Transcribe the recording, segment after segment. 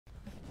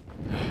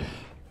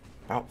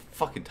About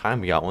fucking time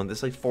we got one. This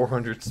is like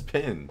 400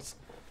 spins.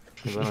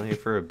 We've been on here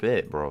for a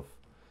bit, bro.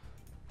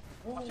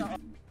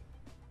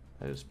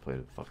 I just played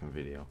a fucking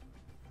video.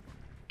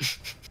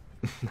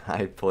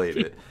 I played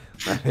it.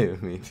 I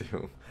didn't mean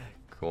to.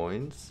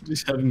 Coins?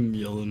 Just have him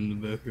yelling in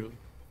the background.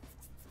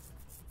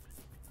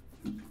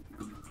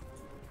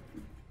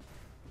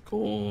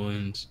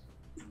 Coins.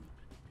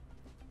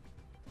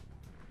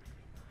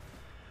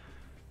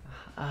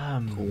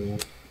 Cool.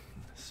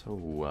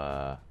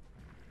 So,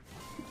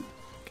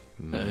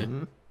 Hey.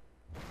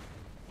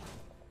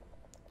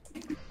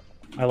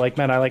 I like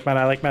men, I like men,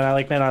 I like men, I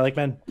like men, I like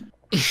men.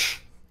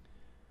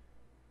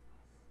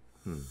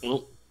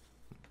 Well,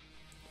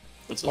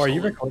 that's Oh, are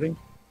you recording?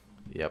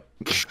 Yep.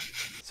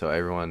 So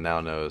everyone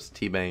now knows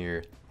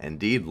T-Banger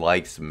indeed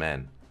likes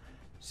men.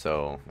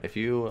 So if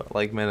you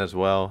like men as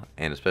well,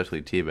 and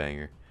especially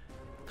T-Banger,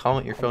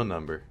 comment your phone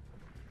number,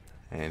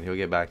 and he'll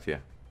get back to you.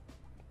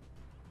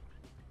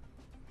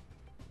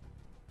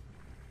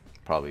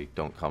 Probably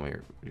don't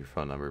comment your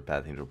phone number.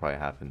 Bad things will probably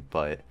happen,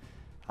 but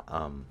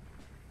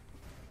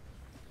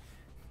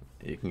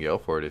you can go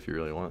for it if you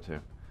really want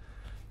to.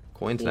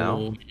 Coins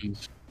now.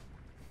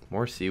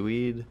 More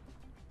seaweed.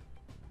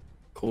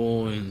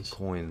 Coins.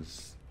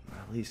 Coins.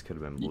 At least could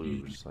have been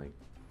blues. Like,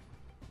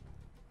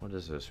 what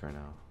is this right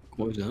now?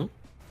 Coins now?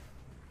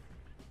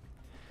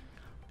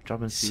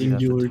 Dropping seaweed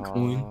Singular at the top.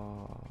 coin.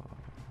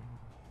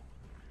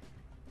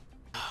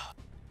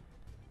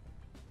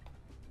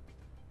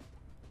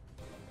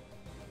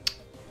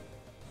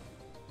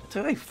 It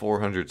took like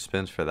 400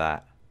 spins for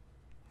that.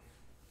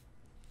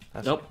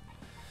 That's Nope.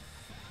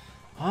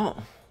 Oh.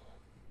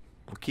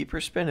 Well, keep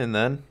her spinning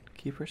then.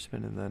 Keep her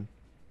spinning then.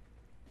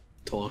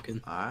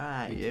 Talking.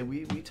 Alright, yeah,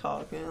 we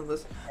talking.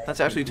 Let's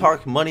actually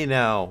talk money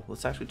now.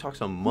 Let's actually talk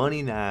some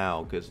money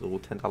now. Because the little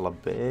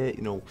 $10 bet,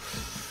 you know,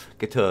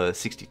 get to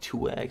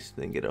 62x,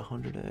 then get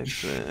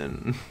 100x,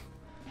 and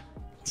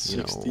you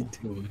know,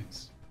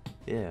 62x.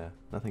 yeah,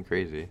 nothing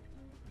crazy.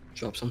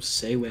 Drop some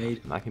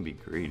Saywade. I can be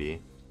greedy.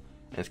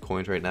 And it's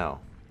coins right now.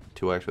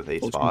 2x with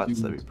 8 Ultra spots,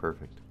 dudes. that'd be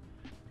perfect.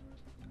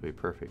 That'd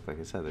be perfect. Like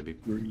I said, that'd be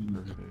Green.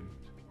 perfect.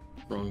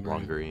 Wrong green.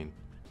 Wrong green.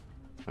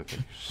 Okay.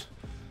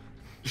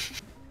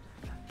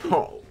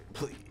 Oh,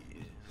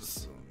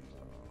 please.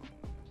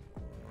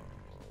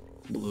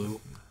 Blue.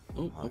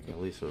 Oh, Okay, at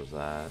least it was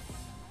that.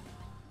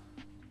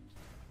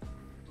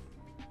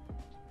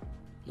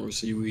 more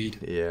seaweed.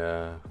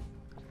 Yeah.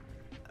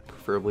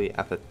 Preferably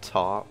at the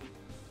top.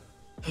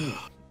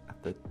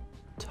 At the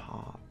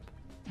top.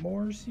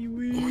 More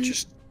seaweed. Or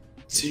just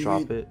Just seaweed.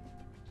 drop it.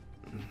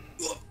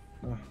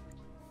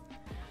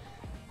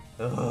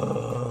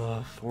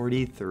 Oh.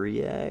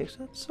 43x?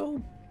 That's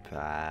so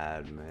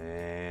bad,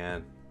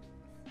 man.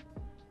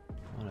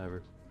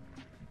 Whatever.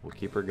 We'll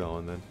keep her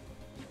going then.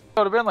 It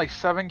would have been like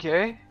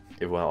 7K.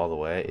 It went all the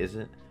way, is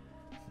it?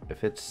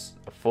 If it's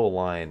a full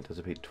line, does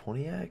it be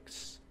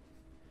 20x?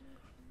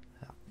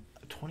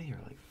 20 or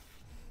like...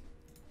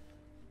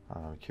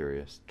 I'm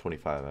curious.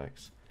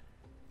 25x.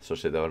 So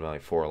shit, that would have been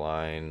like 4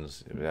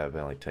 lines. It would have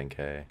been like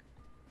 10k.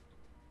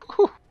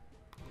 Whew.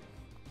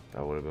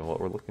 That would have been what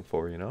we're looking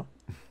for, you know?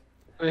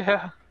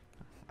 Yeah.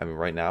 I mean,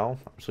 right now,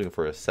 I'm just looking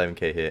for a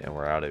 7k hit and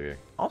we're out of here.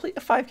 I'll take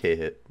a 5k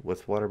hit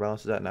with what our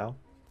balance is at now.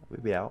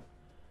 We'd be out.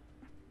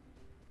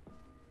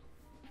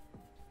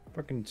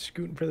 Fucking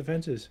scooting for the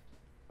fences.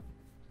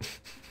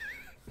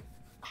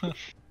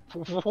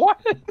 What?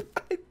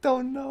 I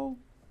don't know.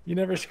 You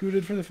never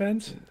scooted for the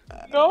fence?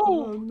 No.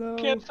 Oh, no.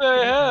 Can't say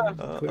I have.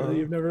 Clearly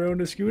you've never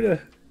owned a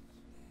scooter.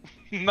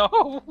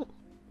 No.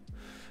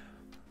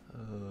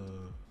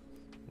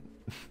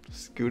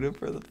 Scooting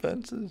for the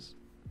fences.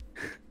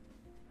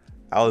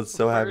 I was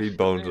so happy First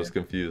Bones man. was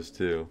confused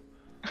too.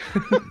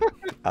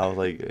 I was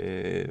like,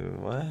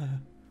 what?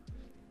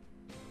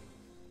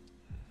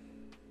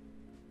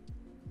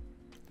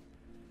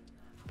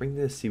 Bring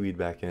the seaweed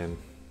back in.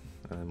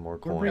 And then more We're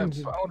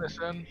coins. bringing- Yeah, bonus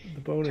in.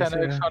 The bonus.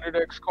 10x, Yeah.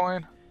 100x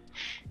coin.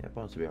 Yeah,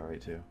 bonus would be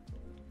alright too.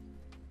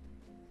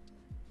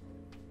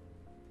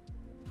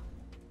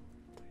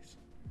 Please.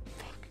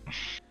 Fuck.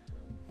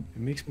 It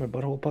makes my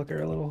butthole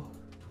pucker a little.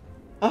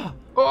 Ah!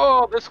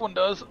 Oh, this one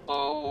does.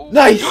 Oh.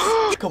 Nice!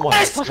 Come on,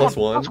 Plus plus one.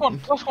 one. Plus one.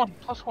 Plus one.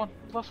 Plus one.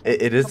 Plus one.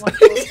 It is. Come on,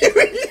 plus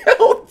one. You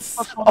yelled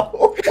so.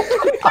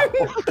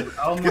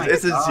 Oh my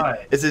It's a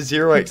god. it's a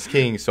 0x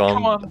king, so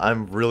Come on.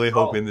 I'm really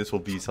hoping this will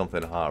be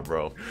something hot,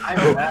 bro.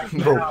 I'm back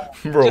Bro, now.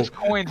 bro, Just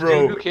coins,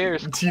 bro. dude. Who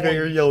cares?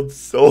 T-Banger yelled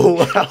so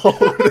loud.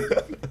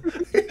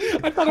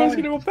 I thought I was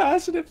gonna go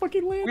past and it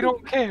fucking landed. We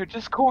don't care.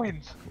 Just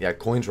coins. Yeah,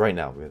 coins right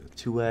now. We have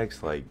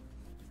 2x, like.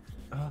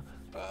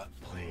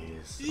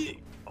 Please.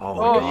 Oh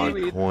my Oh, god,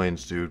 seaweed.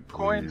 coins, dude. Please.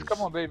 Coins.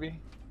 Come on, baby.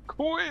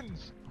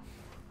 Coins.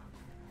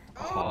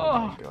 Oh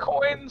Oh, my God.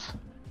 coins.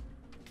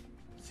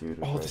 Seaweed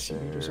was Oh, right the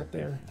seaweed was there. up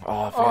there.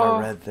 Oh, if I had Oh. a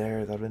red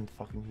there, that'd been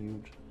fucking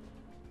huge.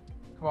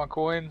 Come on,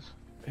 coins.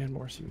 And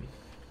more seaweed.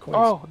 Coins.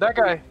 Oh, that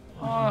guy.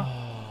 Oh,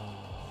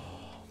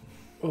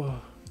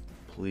 Oh.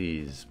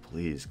 Please,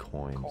 please,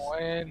 coins.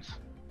 coins.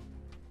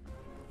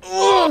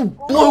 Oh,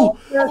 blue!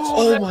 that's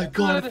Oh my good.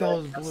 god, if that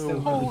was blue.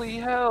 Holy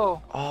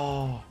hell.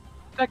 Oh,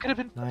 That could have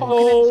been Nice. fucking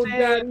Oh, insane.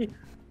 daddy.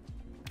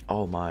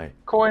 Oh my.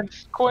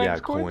 Coins, coins, Yeah,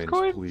 coins, coins,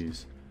 coins.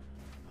 please.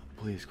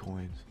 Please,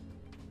 coins.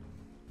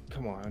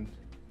 Come on.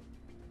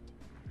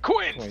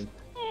 Coins. Coin.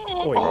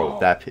 Oh, Coin.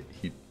 Bro,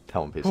 he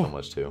Talon pays so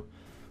much too.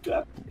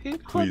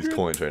 800. Please,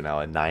 coins right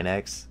now. At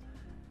 9x,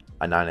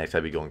 at 9x,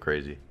 I'd be going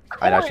crazy.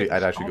 I'd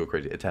actually go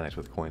crazy. At 10x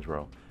with coins,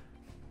 bro.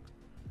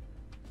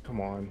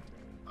 Come on.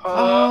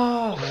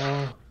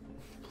 Ah!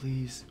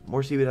 Please,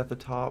 more seaweed at the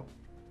top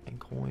and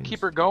coins.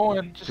 Keep her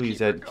going. Just Please,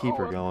 keep Ed, keep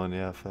her going.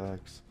 Yeah,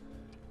 facts.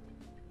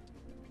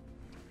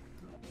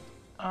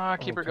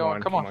 Keep Oh, her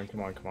going. Come on. Come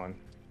on. Come on.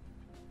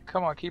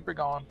 Come on, keep her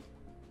going.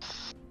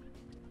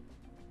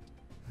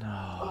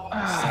 No,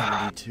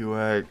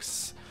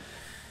 72x.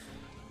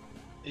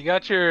 You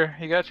got your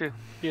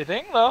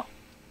thing though.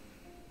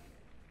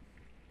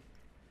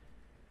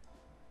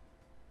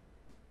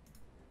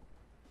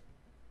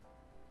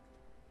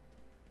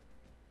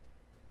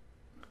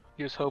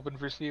 He was hoping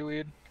for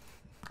seaweed.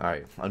 All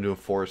right, I'm doing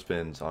 4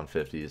 spins on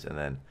 50s, and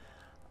then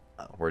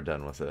we're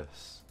done with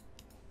this.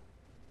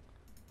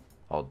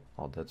 All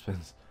dead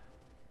spins.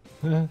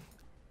 Oh.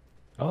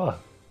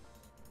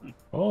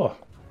 Oh.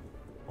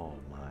 Oh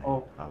my!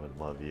 Oh. I would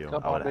love you.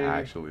 Come I on, would baby.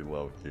 actually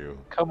love you.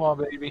 Come on,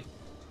 baby.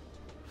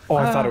 Oh,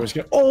 I thought it was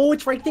good. Oh,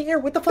 it's right there.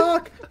 What the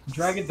fuck?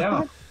 Drag it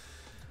down.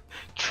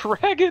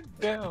 Drag it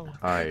down.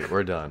 All right,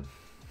 we're done.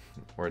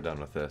 We're done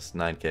with this.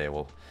 9K.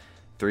 Well,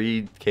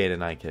 3K to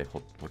 9K.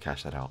 We'll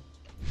cash that out.